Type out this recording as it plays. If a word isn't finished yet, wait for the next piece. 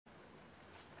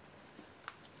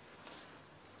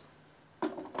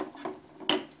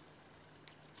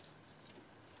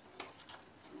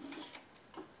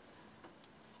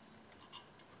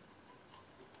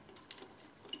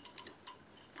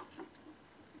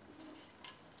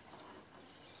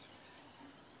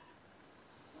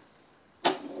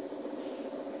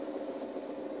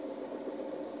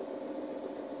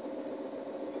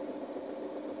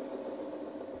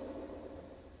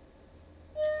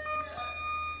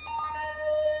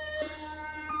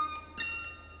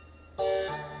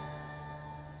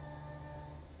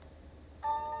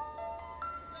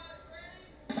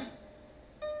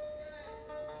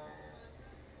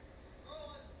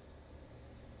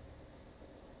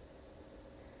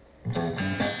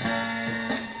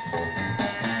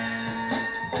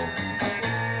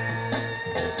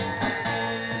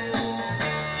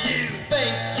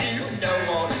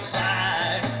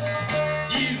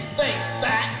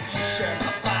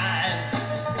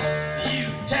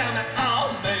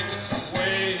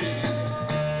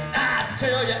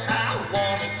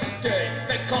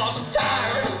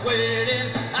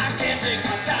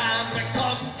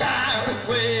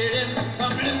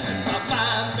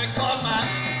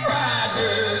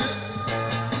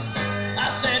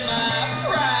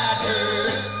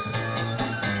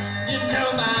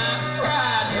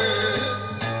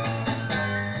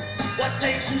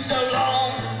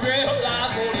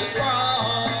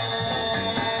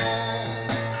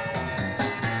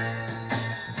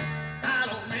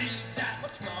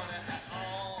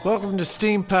Welcome to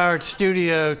Steam Powered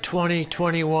Studio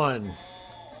 2021.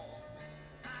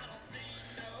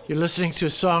 You're listening to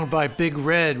a song by Big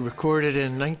Red recorded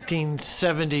in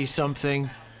 1970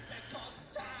 something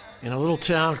in a little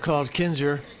town called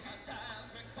Kinzer.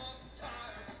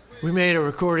 We made a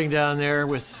recording down there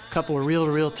with a couple of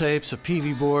reel-to-reel tapes, a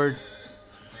PV board,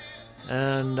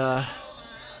 and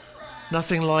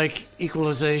nothing like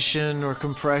equalization or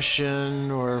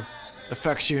compression or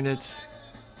effects units.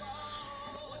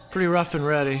 Pretty rough and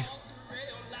ready.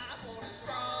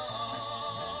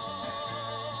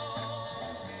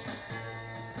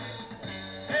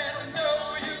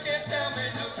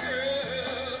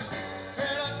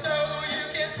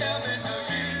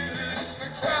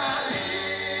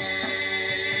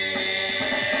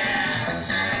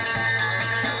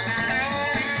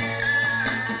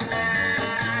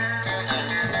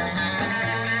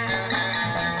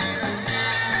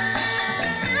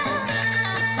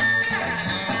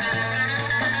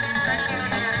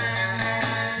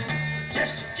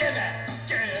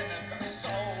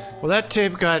 Well, that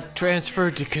tape got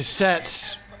transferred to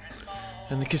cassettes,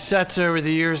 and the cassettes over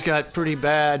the years got pretty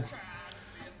bad,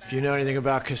 if you know anything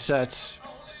about cassettes.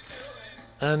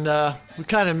 And we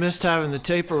kind of missed having the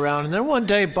tape around. And then one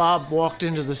day, Bob walked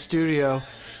into the studio,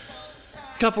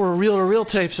 a couple of reel-to-reel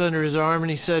tapes under his arm,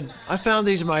 and he said, "I found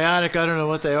these in my attic. I don't know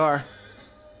what they are."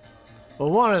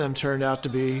 Well, one of them turned out to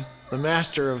be the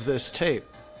master of this tape.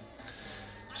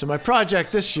 So my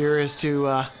project this year is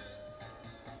to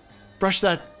brush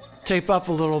that tape up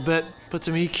a little bit, put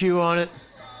some EQ on it,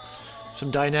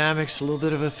 some dynamics, a little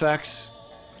bit of effects,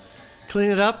 clean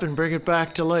it up and bring it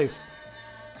back to life.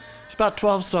 It's about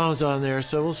 12 songs on there,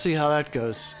 so we'll see how that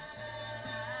goes.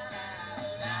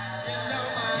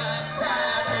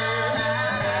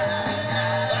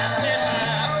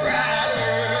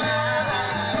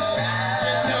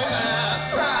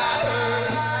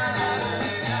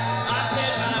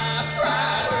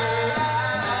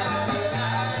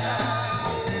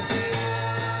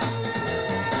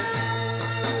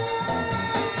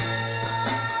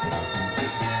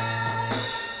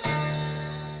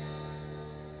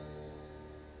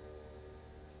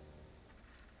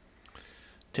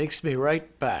 Takes me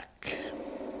right back.